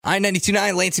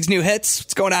I-92.9, Lansing's new hits.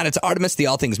 What's going on? It's Artemis, the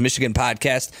All Things Michigan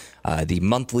podcast, the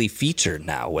monthly feature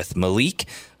now with Malik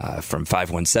from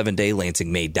 517day,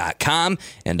 lansingmade.com,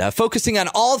 and focusing on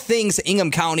all things Ingham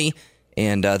County.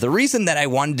 And the reason that I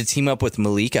wanted to team up with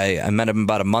Malik, I met him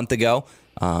about a month ago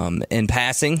in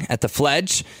passing at the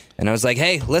Fledge, and I was like,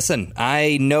 hey, listen,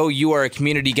 I know you are a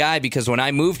community guy because when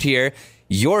I moved here,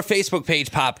 your Facebook page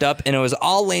popped up, and it was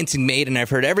all Lansing Made, and I've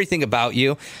heard everything about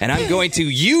you, and I'm going to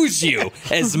use you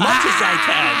as much as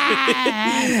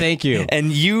I can. Thank you.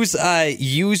 And use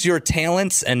your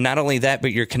talents, and not only that,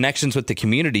 but your connections with the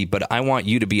community, but I want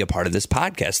you to be a part of this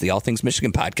podcast, the All Things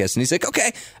Michigan podcast. And he's like,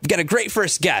 okay, I've got a great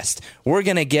first guest. We're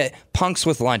going to get Punks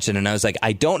with Lunch in. And I was like,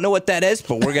 I don't know what that is,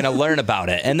 but we're going to learn about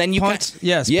it. And then Punks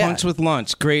with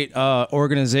Lunch. Great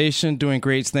organization, doing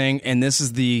great thing. And this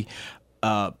is the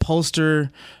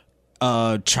poster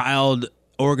child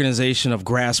organization of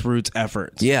grassroots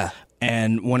efforts. Yeah.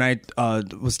 And when I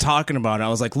was talking about it, I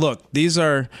was like, look, these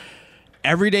are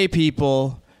everyday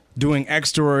people doing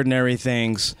extraordinary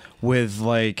things with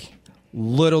like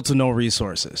little to no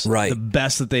resources. Right. The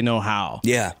best that they know how.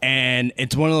 Yeah. And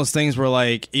it's one of those things where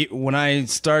like when I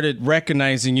started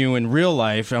recognizing you in real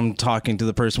life, I'm talking to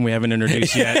the person we haven't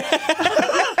introduced yet.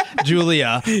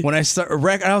 Julia, when I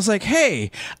I was like, hey,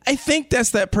 I think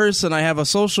that's that person I have a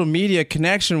social media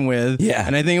connection with. Yeah.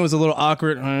 And I think it was a little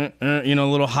awkward, a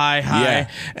little high. Yeah.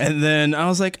 And then I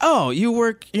was like, oh, you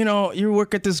work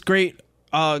at this great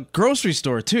grocery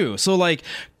store too. So like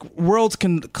worlds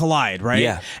can collide, right?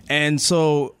 Yeah. And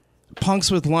so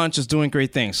Punks with Lunch is doing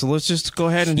great things. So let's just go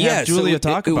ahead and have Julia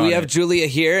talk about it. We have Julia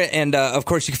here, and of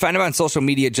course, you can find him on social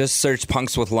media. Just search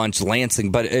Punks with Lunch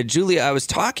Lansing. But Julia, I was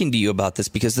talking to you about this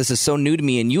because this is so new to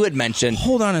me, and you had mentioned...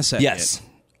 Hold on a second. Yes.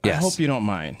 I hope you don't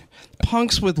mind.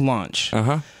 Punks with Lunch.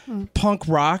 Uh-huh. Punk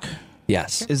rock.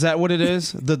 Yes. Is that what it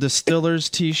is? The Distillers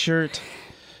t-shirt?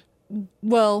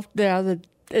 Well, yeah,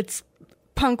 it's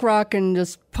punk rock and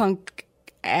just punk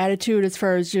attitude as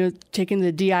far as taking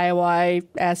the DIY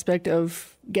aspect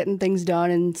of getting things done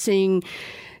and seeing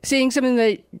something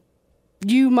that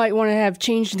you might want to have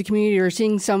changed in the community, or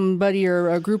seeing somebody or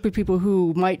a group of people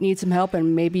who might need some help,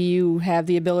 and maybe you have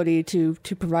the ability to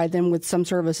provide them with some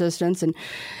sort of assistance, and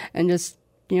just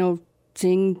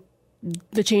seeing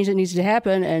the change that needs to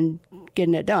happen and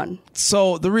getting it done.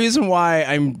 So the reason why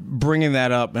I'm bringing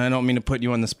that up, and I don't mean to put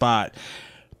you on the spot,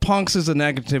 punks is a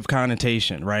negative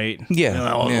connotation, right?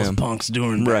 Yeah. All those punks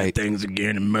doing bad things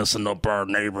again and messing up our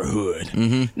neighborhood.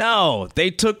 Mm-hmm. No, they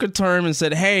took a term and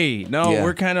said, hey,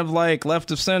 we're kind of like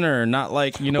left of center, not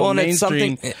like,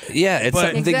 mainstream. It's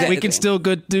but something that we can still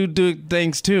do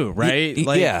things too, right?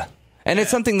 Yeah. And it's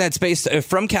something that's based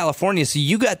from California. So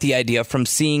you got the idea from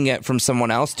seeing it from someone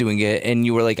else doing it, and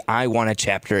you were like, I want a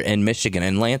chapter in Michigan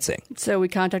and Lansing. So we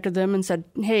contacted them and said,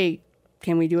 hey,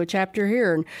 can we do a chapter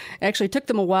here? And it actually took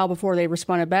them a while before they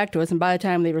responded back to us. And by the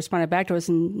time they responded back to us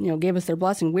and, gave us their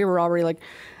blessing, we were already like,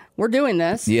 we're doing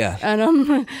this. Yeah.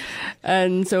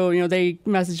 And so, they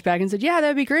messaged back and said, yeah,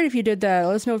 that'd be great if you did that.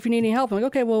 Let us know if you need any help. I'm like,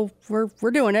 okay, well,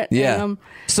 we're doing it. Yeah. And,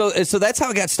 so that's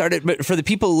how it got started. But for the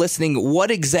people listening,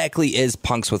 what exactly is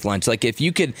Punks with Lunch? Like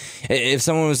if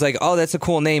someone was like, oh, that's a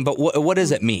cool name, but what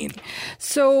does it mean?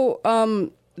 So,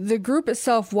 the group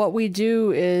itself, what we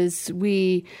do is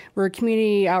we're a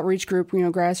community outreach group,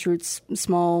 grassroots,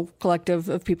 small collective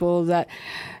of people that,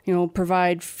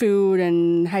 provide food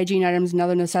and hygiene items and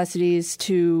other necessities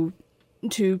to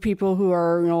people who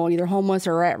are, either homeless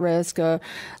or at risk,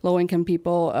 low-income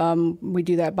people. We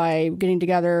do that by getting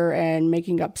together and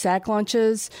making up sack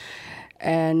lunches.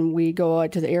 And we go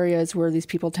out to the areas where these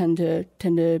people tend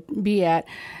to be at,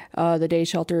 the day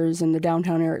shelters in the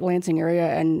downtown Lansing area,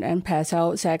 and pass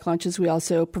out sack lunches. We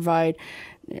also provide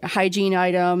hygiene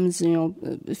items,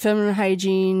 feminine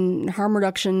hygiene, harm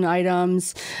reduction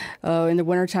items. In the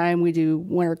wintertime, we do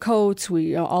winter coats.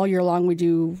 We all year long we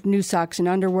do new socks and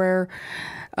underwear.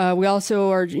 We also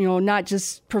are, not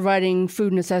just providing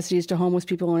food necessities to homeless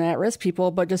people and at-risk people,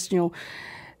 but just,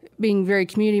 being very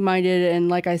community-minded, and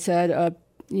like I said,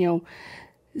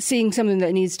 seeing something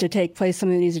that needs to take place,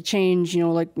 something that needs to change.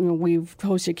 We've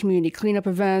hosted community cleanup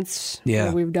events.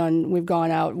 Yeah, we've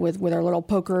gone out with our little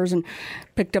pokers and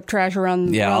picked up trash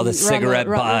around. Yeah, all the cigarette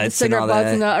butts and all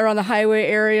that around the highway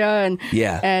area,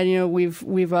 and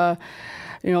we've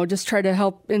just tried to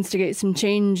help instigate some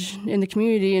change in the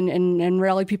community and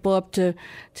rally people up to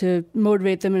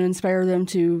motivate them and inspire them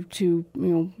to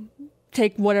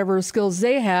take whatever skills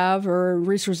they have or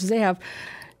resources they have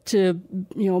to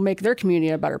make their community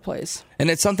a better place. And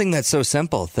it's something that's so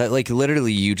simple that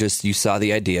literally you saw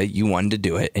the idea, you wanted to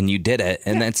do it, and you did it.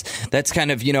 And that's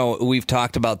kind of we've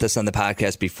talked about this on the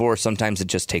podcast before. Sometimes it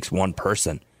just takes one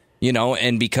person you know,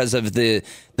 and because of the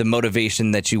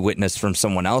motivation that you witnessed from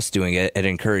someone else doing it, it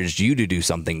encouraged you to do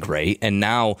something great. And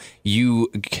now you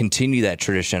continue that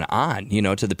tradition on, you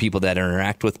know, to the people that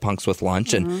interact with Punks with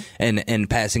Lunch and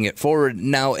passing it forward.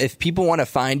 Now, if people want to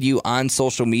find you on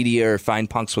social media or find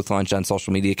Punks with Lunch on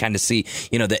social media, kind of see,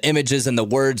 you know, the images and the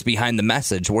words behind the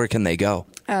message, where can they go?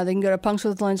 They can go to Punks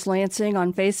with Lunch Lansing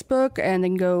on Facebook, and they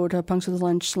can go to Punks with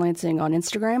Lunch Lansing on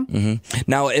Instagram.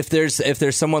 Now, if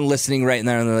there's someone listening right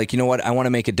now and they're like, you know what, I want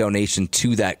to make a donation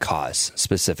to that cause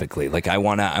specifically. Like I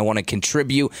want to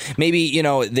contribute. Maybe, you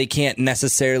know, they can't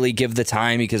necessarily give the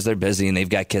time because they're busy and they've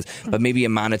got kids, but maybe a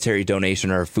monetary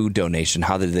donation or a food donation.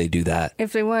 How do they do that?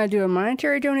 If they want to do a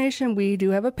monetary donation, we do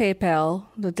have a PayPal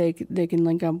that they can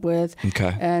link up with.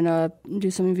 Okay. And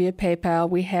do something via PayPal.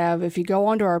 We have, if you go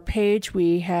onto our page,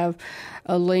 we have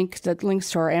a link that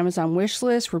links to our Amazon wish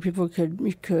list where people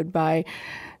could buy,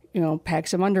 you know,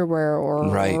 packs of underwear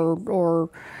or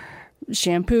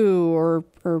shampoo or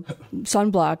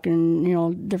sunblock and, you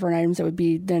know, different items that would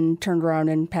be then turned around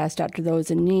and passed out to those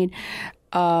in need.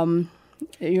 You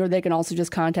know, they can also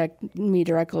just contact me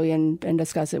directly and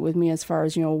discuss it with me as far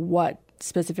as, you know, what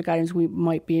specific items we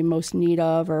might be in most need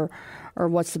of or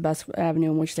what's the best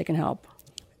avenue in which they can help.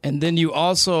 And then you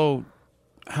also,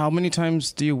 how many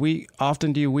times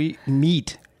often do you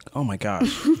meet? Oh my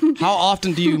gosh. How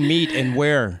often do you meet and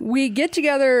where? We get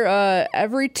together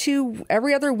every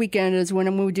other weekend is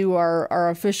when we do our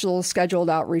official scheduled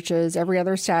outreaches every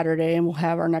other Saturday, and we'll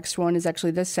have our next one is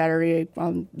actually this Saturday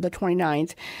on the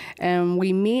 29th. And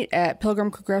we meet at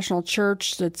Pilgrim Congregational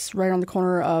Church that's right on the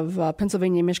corner of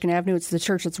Pennsylvania and Michigan Avenue. It's the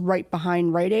church that's right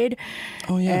behind Rite Aid.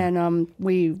 Oh, yeah. And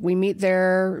we meet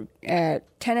there at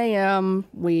 10 a.m.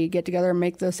 We get together and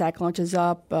make the sack lunches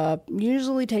up.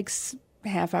 Usually takes a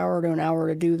half hour to an hour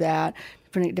to do that,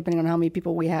 depending on how many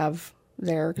people we have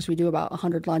there, because we do about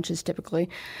 100 lunches typically.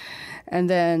 And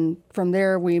then from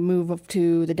there, we move up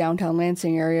to the downtown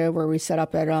Lansing area where we set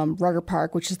up at Rugger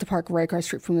Park, which is the park right across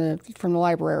the street from the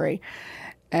library.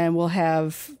 And we'll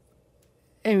have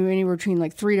anywhere between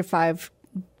like 3 to 5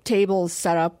 tables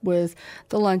set up with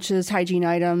the lunches, hygiene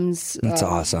items. That's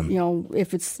awesome. You know,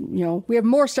 if it's, you know, we have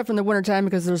more stuff in the wintertime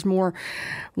because there's more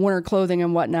winter clothing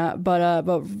and whatnot.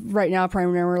 But right now,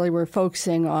 primarily, we're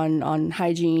focusing on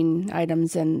hygiene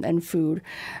items and food.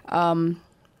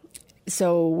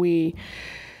 So we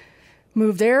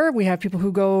move there. We have people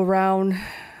who go around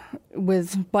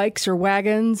with bikes or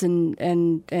wagons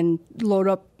and load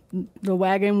up the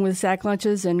wagon with sack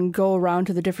lunches and go around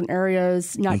to the different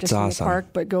areas, not just in the park,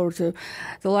 but go to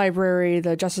the library,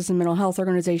 the Justice and Mental Health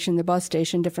Organization, the bus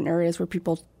station, different areas where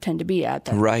people tend to be at.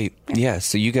 Right. Yeah.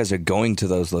 So you guys are going to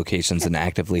those locations and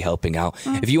actively helping out.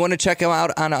 If you want to check them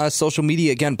out on social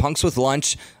media, again, Punks with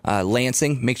Lunch,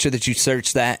 Lansing, make sure that you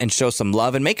search that and show some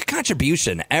love and make a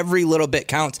contribution. Every little bit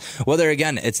counts. Whether,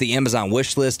 again, it's the Amazon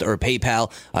wish list or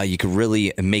PayPal, you can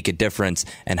really make a difference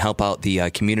and help out the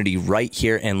community right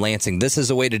here in Lansing. This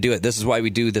is a way to do it. This is why we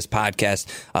do this podcast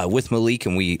with Malik,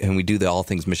 and we do the All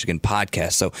Things Michigan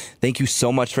podcast. So thank you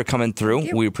so much for coming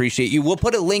through. We appreciate you. We'll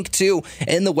put a link too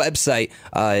in the website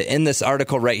in this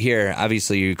article right here.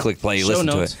 Obviously, you click play, you listen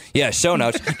to it. Yeah, show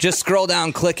notes. Just scroll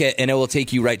down, click it, and it will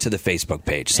take you right to the Facebook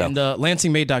page. So and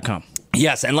LansingMade.com.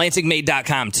 Yes, and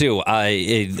LansingMade.com too.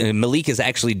 Malik is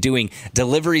actually doing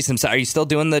deliveries himself. Are you still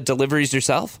doing the deliveries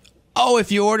yourself? Oh,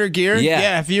 if you order gear?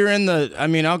 Yeah. If you're in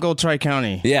I'll go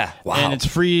Tri-County. Yeah. Wow. And it's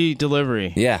free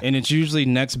delivery. Yeah. And it's usually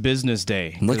next business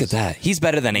day. Look at that. He's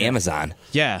better than Amazon.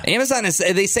 Yeah. Amazon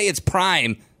they say it's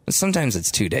Prime. Sometimes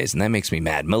it's 2 days, and that makes me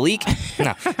mad. Malik,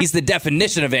 no, he's the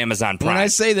definition of Amazon Prime. When I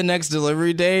say the next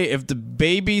delivery day, if the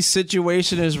baby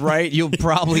situation is right, you'll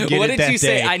probably get what it that day. What did you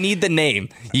say? I need the name.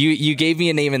 You gave me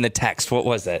a name in the text. What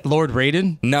was it? Lord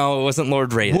Raiden? No, it wasn't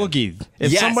Lord Raiden. Woogie.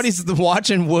 If somebody's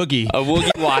watching Woogie. A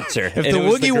Woogie watcher. If the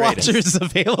Woogie watcher is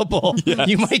available,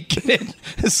 you might get it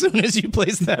as soon as you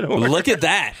place that order. Look at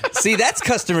that. See, that's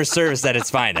customer service at its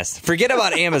finest. Forget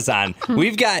about Amazon.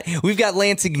 We've got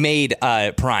Lansing Made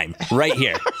Prime right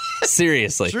here.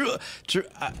 Seriously. True.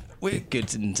 We'll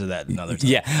get into that another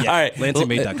time. Yeah. All right.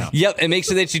 LansingMade.com. Yep. And make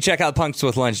sure that you check out Punks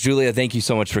with Lunch. Julia, thank you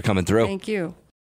so much for coming through. Thank you.